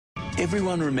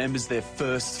Everyone remembers their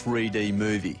first 3D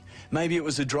movie. Maybe it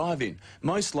was a drive-in.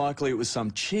 Most likely it was some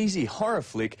cheesy horror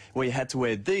flick where you had to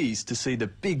wear these to see the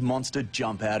big monster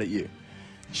jump out at you.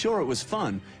 Sure, it was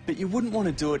fun, but you wouldn't want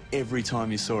to do it every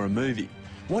time you saw a movie.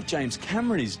 What James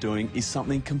Cameron is doing is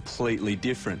something completely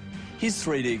different. His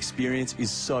 3D experience is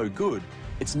so good,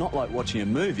 it's not like watching a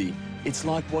movie, it's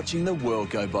like watching the world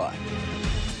go by.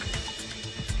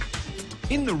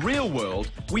 In the real world,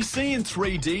 we see in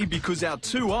 3D because our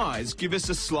two eyes give us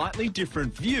a slightly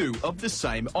different view of the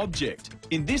same object,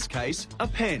 in this case, a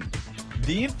pen.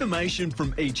 The information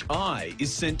from each eye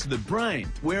is sent to the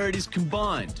brain, where it is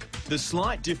combined. The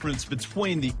slight difference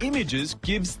between the images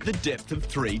gives the depth of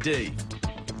 3D.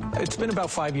 It's been about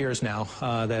 5 years now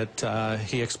that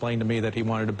he explained to me that he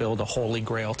wanted to build a holy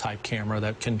grail type camera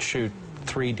that can shoot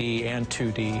 3D and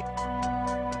 2D.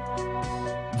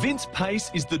 Vince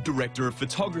Pace is the director of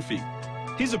photography.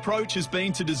 His approach has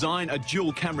been to design a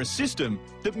dual camera system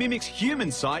that mimics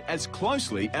human sight as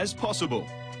closely as possible.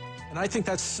 And I think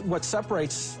that's what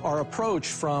separates our approach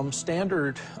from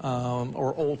standard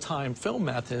or old-time film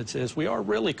methods is we are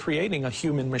really creating a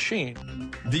human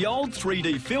machine. The old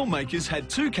 3D filmmakers had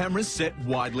two cameras set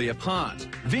widely apart.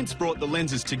 Vince brought the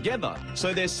lenses together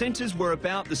so their centers were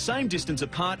about the same distance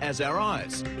apart as our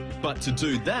eyes. But to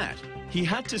do that, he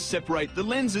had to separate the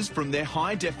lenses from their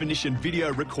high-definition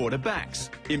video recorder backs.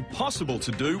 Impossible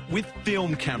to do with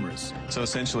film cameras. So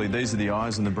essentially, these are the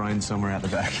eyes and the brain somewhere out the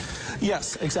back.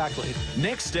 Yes, exactly.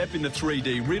 Next step in the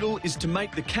 3D riddle is to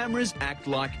make the cameras act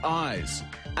like eyes,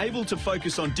 able to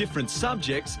focus on different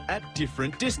subjects at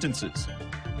different distances.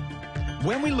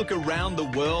 When we look around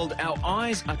the world, our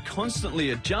eyes are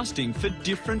constantly adjusting for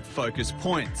different focus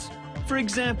points. For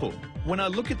example, when I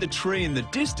look at the tree in the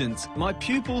distance, my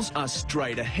pupils are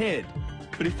straight ahead.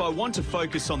 But if I want to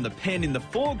focus on the pen in the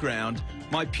foreground,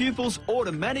 my pupils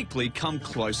automatically come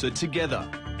closer together.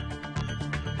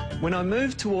 When I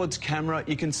move towards camera,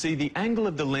 you can see the angle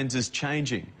of the lenses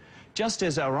changing, just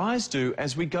as our eyes do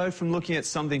as we go from looking at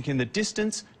something in the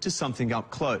distance to something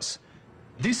up close.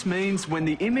 This means when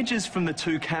the images from the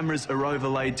two cameras are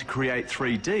overlaid to create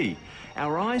 3D,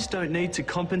 our eyes don't need to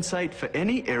compensate for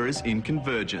any errors in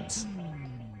convergence.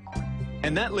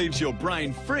 And that leaves your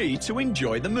brain free to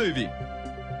enjoy the movie.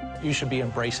 You should be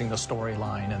embracing the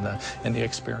storyline and the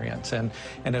experience. And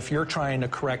if you're trying to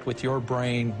correct with your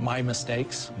brain my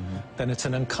mistakes, then it's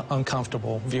an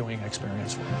uncomfortable viewing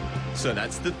experience for you. So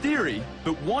that's the theory,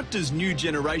 but what does new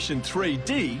generation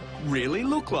 3D really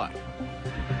look like?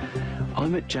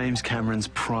 I'm at James Cameron's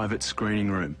private screening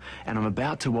room, and I'm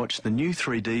about to watch the new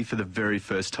 3D for the very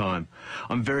first time.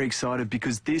 I'm very excited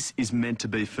because this is meant to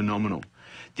be phenomenal.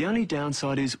 The only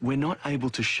downside is we're not able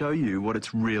to show you what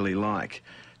it's really like.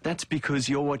 That's because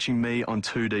you're watching me on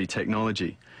 2D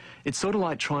technology. It's sort of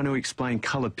like trying to explain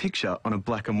colour picture on a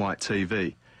black and white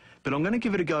TV. But I'm going to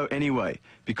give it a go anyway,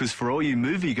 because for all you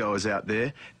moviegoers out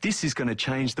there, this is going to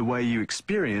change the way you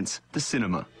experience the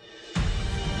cinema.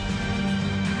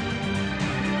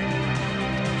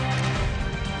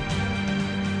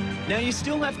 Now, you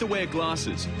still have to wear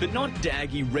glasses, but not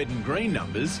daggy red and green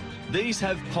numbers. These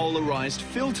have polarized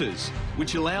filters,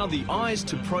 which allow the eyes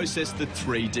to process the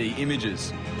 3D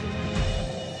images.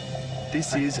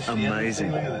 This is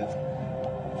amazing. Look at this.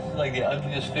 This is like the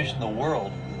ugliest fish in the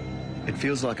world. It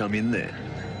feels like I'm in there.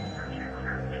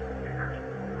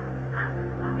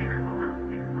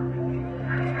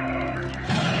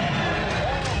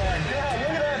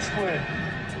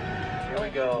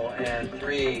 Go, and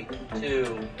 3, 2,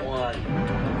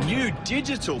 1. New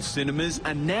digital cinemas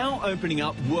are now opening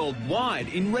up worldwide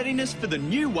in readiness for the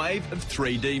new wave of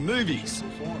 3D movies.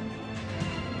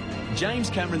 James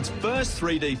Cameron's first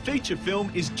 3D feature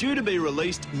film is due to be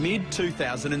released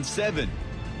mid-2007.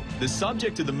 The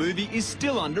subject of the movie is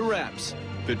still under wraps,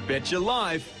 but bet your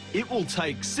life it will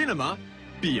take cinema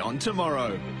beyond tomorrow.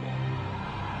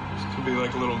 This could be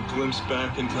like a little glimpse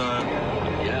back in time.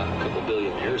 Yeah, a couple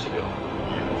billion years ago.